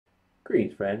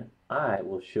Greetings, friend. I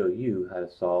will show you how to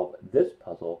solve this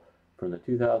puzzle from the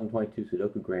 2022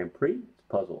 Sudoku Grand Prix. It's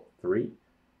puzzle 3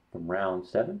 from round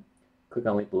 7. Click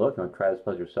on the link below if you want to try this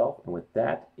puzzle yourself. And with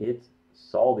that, it's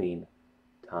solving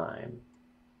time.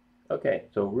 Okay,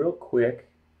 so real quick,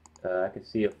 I can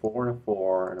see a 4 and a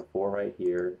 4 and a 4 right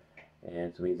here.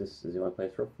 And so it means this is the only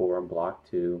place for a 4 on block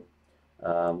 2.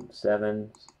 7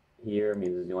 here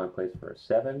means this is the only place for a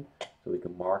 7. So we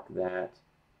can mark that.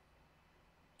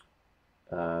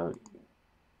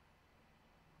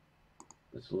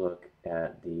 Let's look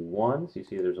at the ones. You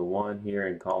see there's a 1 here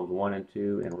in columns 1 and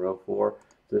 2 in row 4.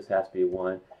 So this has to be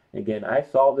 1. Again, I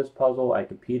solved this puzzle. I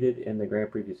competed in the Grand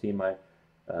Prix. You see my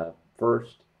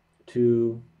first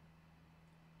 2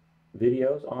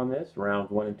 videos on this,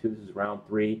 rounds 1 and 2. This is round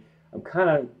 3. I'm kind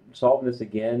of solving this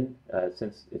again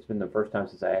since it's been the first time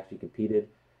since I actually competed,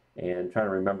 and trying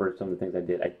to remember some of the things I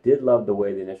did. I did love the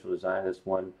way the initial design of this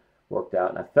one worked out,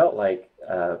 and I felt like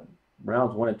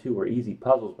rounds 1 and 2 were easy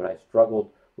puzzles, but I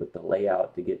struggled with the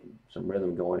layout to get some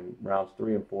rhythm going. Rounds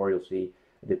 3 and 4, you'll see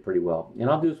I did pretty well. And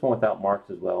I'll do this one without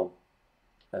marks as well.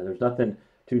 There's nothing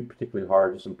too particularly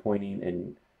hard, just some pointing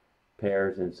and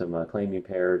pairs and some claiming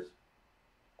pairs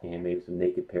and maybe some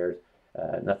naked pairs.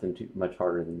 Nothing too much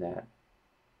harder than that.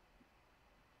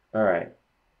 All right,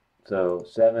 so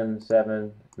 7,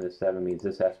 7. This 7 means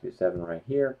this has to be a 7 right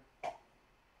here.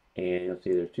 And you'll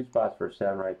see there's 2 spots for a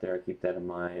 7 right there. Keep that in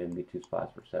mind. And be 2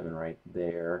 spots for 7 right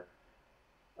there.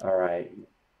 All right.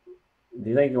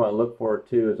 The thing you want to look for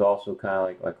too is also kind of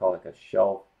like what I call like a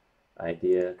shelf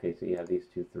idea. Okay, so you have these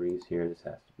 2 3s here. This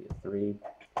has to be a 3.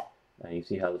 And you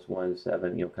see how this 1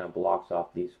 7, kind of blocks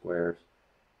off these squares.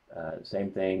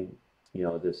 Same thing,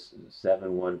 this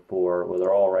 7 1 4. Well,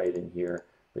 they're all right in here,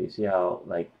 but you see how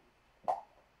like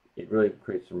it really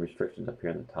creates some restrictions up here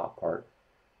in the top part.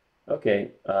 Okay,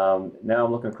 now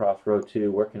I'm looking across row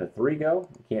 2. Where can a 3 go?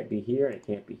 It can't be here, and it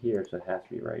can't be here, so it has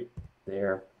to be right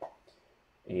there.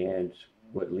 And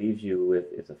what leaves you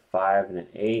with is a 5 and an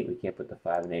 8. We can't put the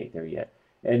 5 and 8 there yet.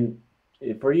 And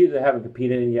for you that haven't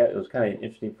competed in yet, it was kind of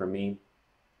interesting for me,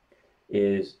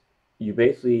 is you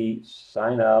basically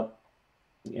sign up,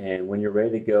 and when you're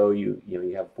ready to go, you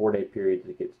have a 4-day period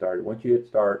to get started. Once you hit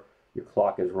start, your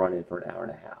clock is running for an hour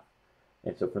and a half.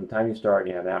 And so from the time you start,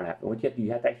 you have an hour and a half. And what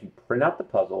you have to actually print out the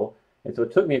puzzle. And so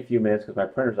it took me a few minutes because my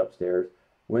printer's upstairs.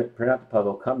 Print out the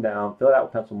puzzle, come down, fill it out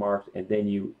with pencil marks, and then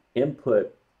you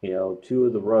input, 2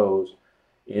 of the rows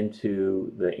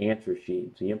into the answer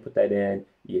sheet. So you input that in,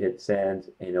 you hit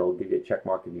send, and it'll give you a check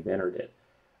mark if you've entered it.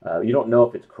 You don't know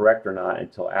if it's correct or not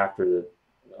until after the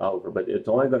over, but it's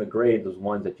only going to grade those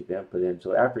ones that you've input in.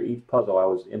 So after each puzzle, I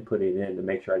was inputting in to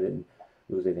make sure I didn't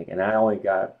lose anything. And I only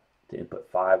got to input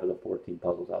 5 of the 14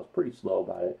 puzzles. I was pretty slow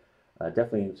about it.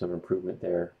 Definitely need some improvement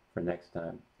there for next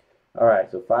time. All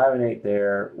right, so 5 and 8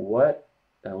 there. What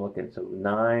I'm looking, so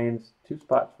 9s, 2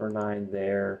 spots for 9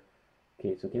 there.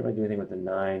 Okay, so can't really do anything with the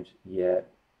 9s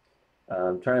yet.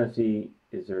 I'm trying to see,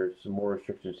 is there some more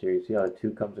restrictions here? You see how the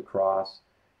 2 comes across,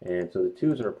 and so the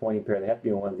 2s are a pointing pair. They have to be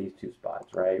in one of these 2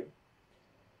 spots, right?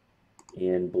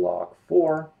 In block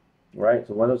 4, right?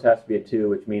 So one of those has to be a 2,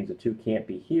 which means the 2 can't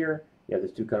be here. You have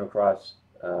this 2 coming across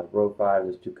row 5,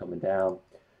 this 2 coming down.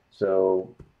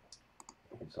 So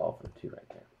we can solve for 2 right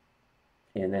there.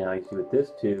 And now you see with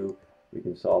this 2, we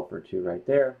can solve for 2 right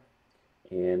there.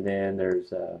 And then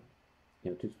there's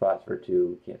 2 spots for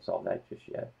 2. We can't solve that just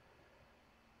yet.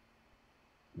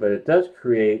 But it does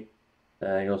create,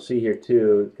 you'll see here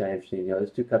too, it's kind of interesting,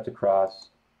 this 2 cuts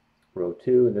across row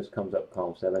 2, and this comes up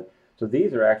column 7. So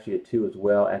these are actually a 2 as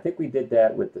well. And I think we did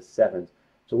that with the 7s.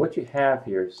 So what you have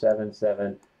here, 7,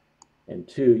 7, and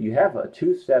 2, you have a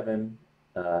 2, 7,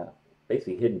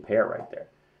 basically hidden pair right there.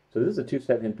 So this is a 2,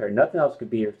 7 hidden pair. Nothing else could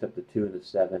be here except the 2 and the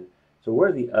 7. So where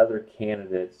are the other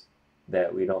candidates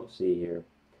that we don't see here?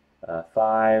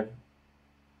 5,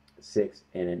 6,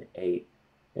 and an 8.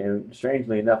 And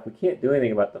strangely enough, we can't do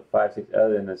anything about the 5, 6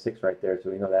 other than the 6 right there. So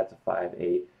we know that's a 5,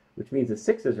 8, which means the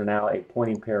 6s are now a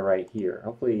pointing pair right here.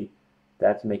 Hopefully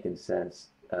that's making sense.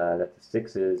 That the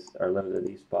 6s are limited to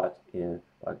these spots in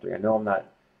block 3. I know I'm not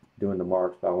doing the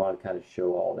marks, but I want to kind of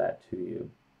show all that to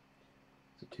you.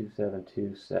 So 2, 7,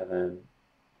 2, 7.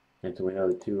 And so we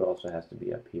know the 2 also has to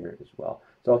be up here as well.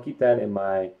 So I'll keep that in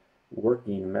my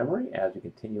working memory as we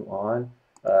continue on.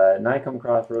 9 come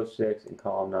across row 6 in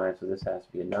column 9, so this has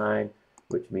to be a 9,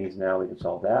 which means now we can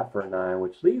solve that for a 9,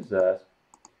 which leaves us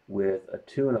with a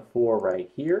 2 and a 4 right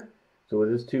here. So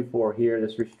with this 2, 4 here,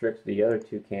 this restricts the other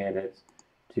 2 candidates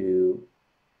to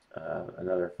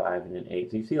another 5 and an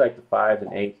 8. So you see like the 5s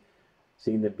and 8s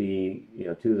seem to be,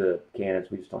 2 of the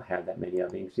candidates. We just don't have that many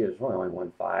of them. You can see there's only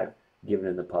one 5 given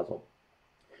in the puzzle.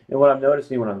 And what I'm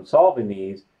noticing when I'm solving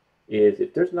these is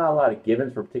if there's not a lot of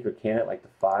givens for a particular candidate, like the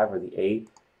 5 or the 8,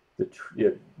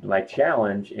 my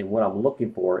challenge and what I'm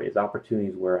looking for is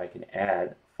opportunities where I can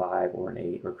add 5 or an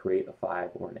 8 or create a 5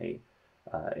 or an 8.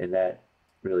 And that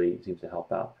really seems to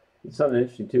help out. And something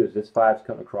interesting too is this 5's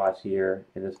coming across here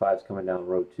and this 5's coming down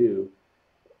row 2,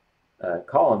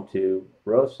 column 2,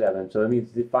 row 7. So that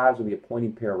means the 5's will be a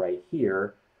pointing pair right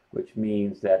here, which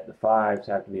means that the 5's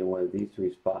have to be in one of these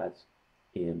 3 spots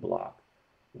in block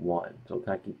 1. So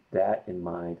kind of keep that in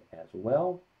mind as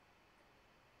well.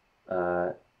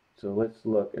 So let's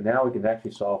look, and now we can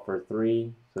actually solve for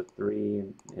 3. So 3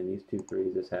 and these 2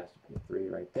 3s, this has to be a 3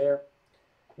 right there.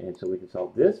 And so we can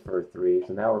solve this for a 3.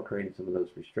 So now we're creating some of those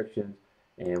restrictions,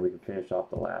 and we can finish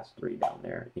off the last 3 down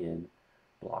there in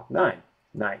block 9.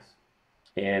 Nice.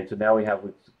 And so now we have,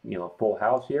 you know, a full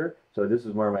house here. So this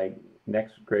is where my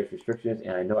next greatest restriction is,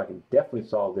 and I know I can definitely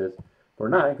solve this for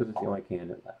 9 because it's the only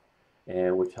candidate left,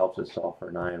 and which helps us solve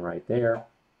for 9 right there.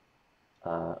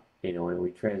 You know, when we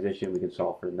transition, we can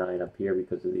solve for 9 up here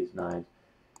because of these 9s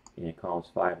in columns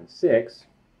 5 and 6.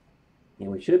 And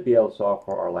we should be able to solve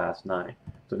for our last 9.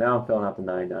 So now I'm filling out the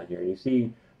 9 down here. And you see,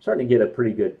 I'm starting to get a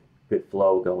pretty good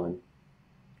flow going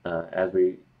as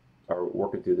we are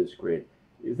working through this grid.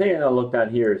 The thing I'm going to look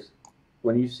down here is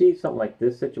when you see something like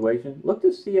this situation, look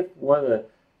to see if one of the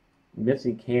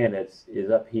missing candidates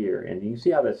is up here. And you see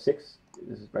how the 6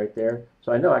 is right there?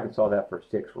 So I know I can solve that for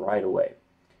 6 right away.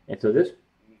 And so this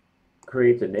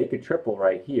creates a naked triple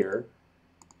right here.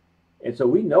 And so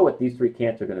we know what these 3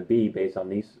 candidates are going to be based on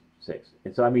these 6.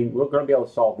 And so, I mean, we're going to be able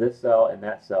to solve this cell and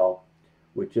that cell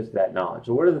with just that knowledge.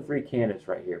 So what are the 3 candidates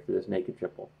right here for this naked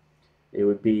triple? It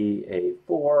would be a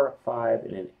 4, 5,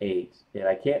 and an 8. And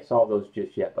I can't solve those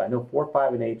just yet, but I know 4,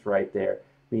 5, and 8's right there.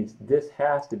 Means this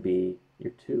has to be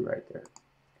your 2 right there.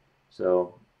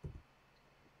 So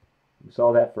we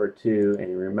solve that for a 2,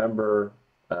 and remember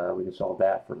we can solve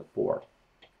that for the 4.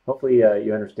 Hopefully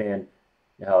you understand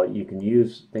how you can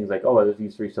use things like, oh, there's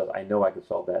these 3 cells. I know I can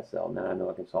solve that cell. Now I know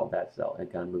I can solve that cell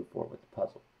and kind of move forward with the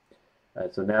puzzle.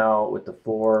 So now with the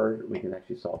 4, we can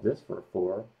actually solve this for a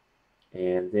 4.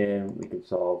 And then we can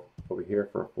solve over here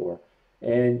for a 4.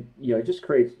 And you know, it just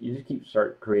creates, you just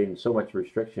start creating so much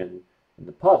restriction in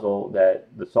the puzzle that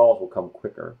the solves will come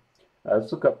quicker.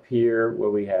 Let's look up here where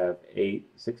we have 8,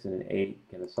 6, and an 8.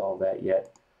 Can I solve that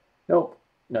yet? Nope.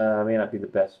 May not be the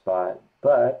best spot,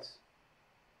 but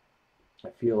I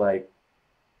feel like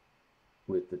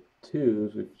with the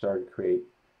 2s, we've started to create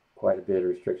quite a bit of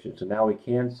restriction. So now we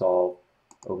can solve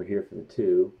over here for the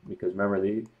 2, because remember,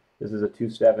 this is a 2,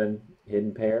 7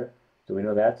 hidden pair. So we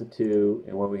know that's a 2,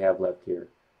 and what we have left here,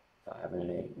 5 and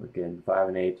an 8. We're getting 5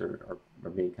 and 8s are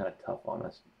being kind of tough on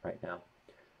us right now.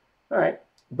 All right,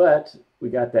 but we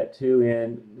got that 2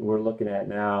 in. We're looking at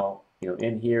now, you know,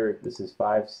 in here, this is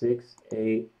 5, 6,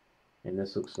 8, and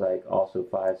this looks like also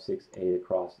 5, 6, 8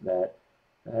 across that.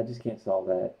 I just can't solve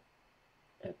that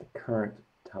at the current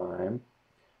time.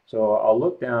 So I'll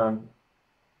look down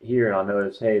here and I'll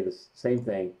notice, hey, the same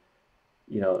thing.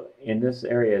 You know, in this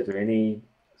area, is there any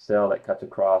cell that cuts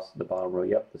across the bottom row?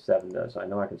 Yep, the 7 does. So I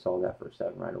know I can solve that for a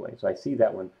 7 right away. So I see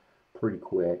that one pretty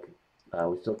quick.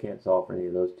 We still can't solve for any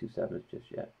of those 2 7s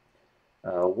just yet.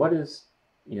 What is,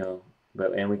 you know,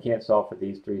 and we can't solve for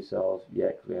these 3 cells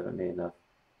yet because we haven't made enough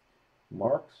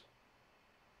marks.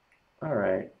 All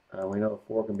right, we know a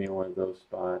 4 can be in one of those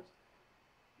spots.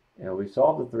 And we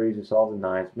solved the 3s, we solved the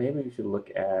 9s. Maybe we should look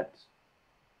at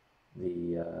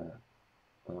the,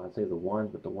 well, I'd say the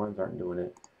 1s, but the 1s aren't doing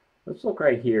it. Let's look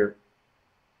right here.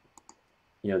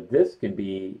 You know, this can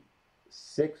be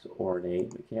 6 or an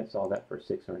 8. We can't solve that for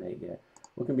 6 or an 8 yet.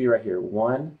 What can be right here?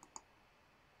 1,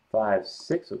 5,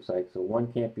 6 looks like. So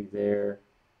 1 can't be there.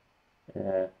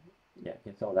 Yeah,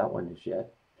 can't solve that one just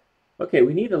yet. Okay,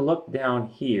 we need to look down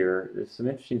here. There's some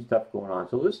interesting stuff going on.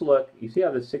 So let's look. You see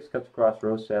how the 6 cuts across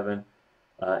row 7.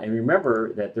 And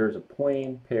remember that there's a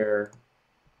pointing pair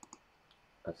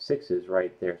of 6s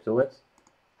right there. So let's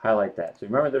highlight that. So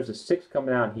remember there's a 6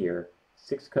 coming down here,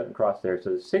 6 cutting across there.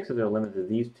 So the 6s are limited to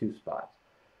these 2 spots.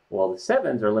 Well, the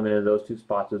 7s are limited to those 2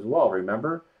 spots as well,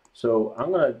 remember? So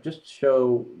I'm going to just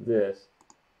show this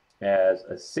as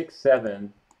a 6,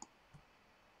 7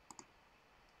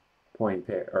 pointing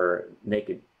pair, or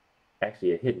naked,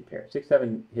 actually a hidden pair, 6,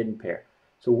 7 hidden pair.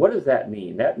 So what does that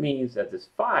mean? That means that this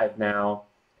 5 now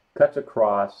cuts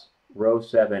across row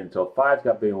 7. So 5's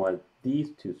got to be in one of these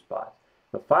 2 spots.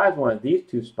 If 5's one of these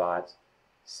 2 spots,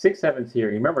 6, 7's here.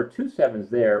 Remember, 2 7's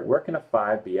there. Where can a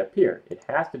 5 be up here? It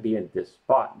has to be in this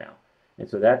spot now. And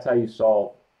so that's how you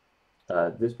solve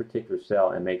this particular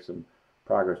cell and make some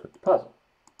progress with the puzzle.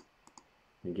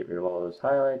 And get rid of all those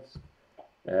highlights.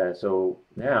 So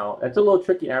now that's a little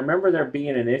tricky. I remember there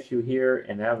being an issue here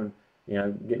and having,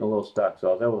 getting a little stuck. So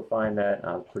I was able to find that, and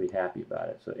I was pretty happy about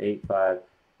it. So 8, 5,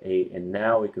 8, and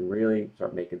now we can really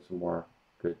start making some more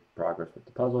good progress with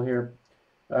the puzzle here.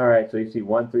 All right, so you see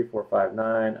 1, 3, 4, 5,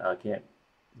 9. I can't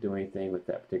do anything with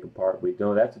that particular part. We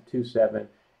know that's a 2, 7,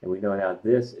 and we know now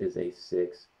this is a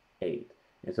 6, 8.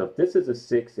 And so if this is a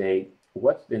 6, 8,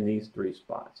 what's in these three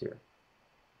spots here?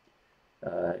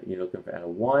 You're looking for a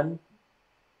 1,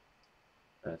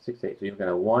 6, 8. So you're going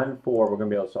to 1, 4. We're going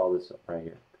to be able to solve this right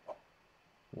here.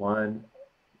 1,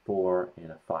 4,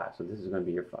 and a 5. So this is going to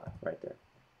be your 5 right there.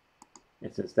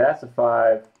 And since that's a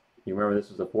 5, you remember this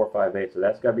is a 4, 5, 8. So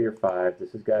that's got to be your 5.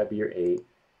 This has got to be your 8.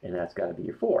 And that's got to be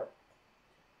your 4.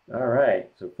 All right.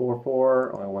 So 4,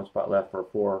 4. Only one spot left for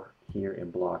 4 here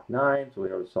in block 9. So we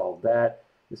already solved that.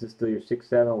 This is still your 6,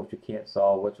 7, which you can't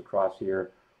solve. What's across here?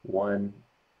 1,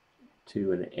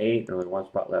 2, and an 8. Only one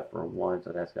spot left for a 1.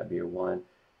 So that's got to be your 1.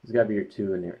 This has got to be your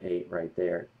 2 and your 8 right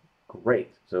there.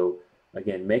 Great. So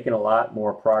again, making a lot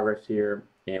more progress here.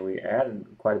 And we added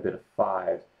quite a bit of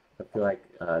 5s. I feel like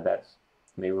that's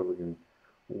maybe where we can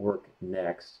work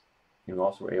next. And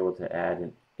also we're able to add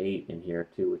an 8 in here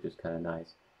too, which is kind of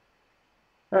nice.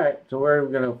 All right, so where are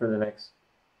we going to go for the next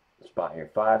spot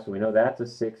here? 5, so we know that's a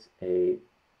 6, 8.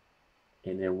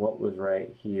 And then what was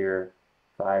right here?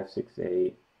 5, 6,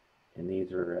 8. And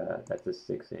these are, that's a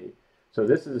 6, 8. So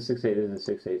this is a 6, 8, this is a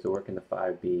 6, 8. So where can the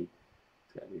 5 be?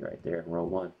 It's got to be right there in row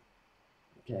 1.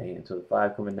 Okay, and so the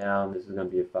 5 coming down, this is going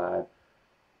to be a 5.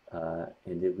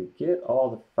 And did we get all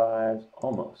the 5s?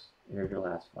 Almost. Here's your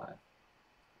last 5.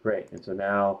 Great. And so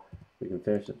now we can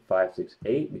finish at 5, 6,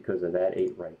 8 because of that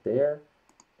 8 right there.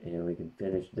 And we can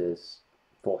finish this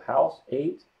full house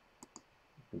 8.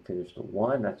 We can finish the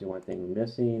 1. That's the one thing we're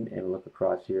missing. And look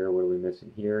across here. What are we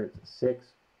missing here? It's a 6.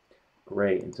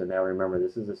 Great. And so now remember,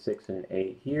 this is a 6 and an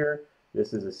 8 here.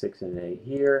 This is a 6 and an 8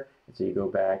 here. And so you go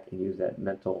back and use that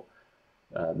mental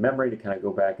memory to kind of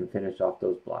go back and finish off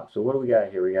those blocks. So what do we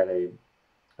got here? We got a,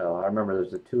 I remember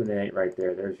there's a 2 and an 8 right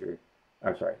there. There's your,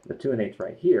 I'm sorry, the 2 and 8's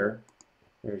right here.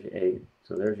 There's your 8.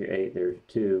 So there's your 8. There's your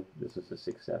 2. This is a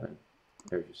 6, 7.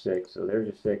 There's your 6. So there's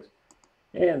your 6.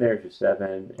 And there's your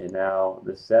 7. And now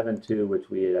the 7, 2, which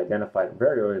we had identified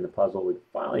very early in the puzzle, we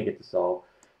finally get to solve.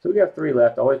 So we got 3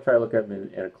 left. Always try to look at them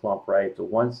in a clump, right? So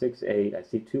 1, 6, 8. I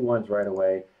see 2 1s right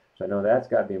away. So I know that's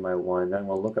got to be my 1. Then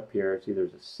we'll look up here. See,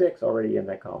 there's a 6 already in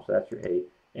that column. So that's your 8,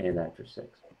 and that's your 6.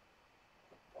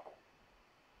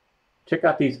 Check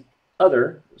out these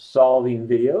other solving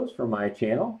videos from my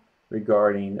channel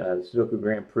regarding the Sudoku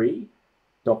Grand Prix.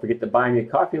 Don't forget to buy me a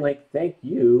coffee link. Thank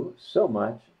you so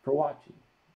much for watching.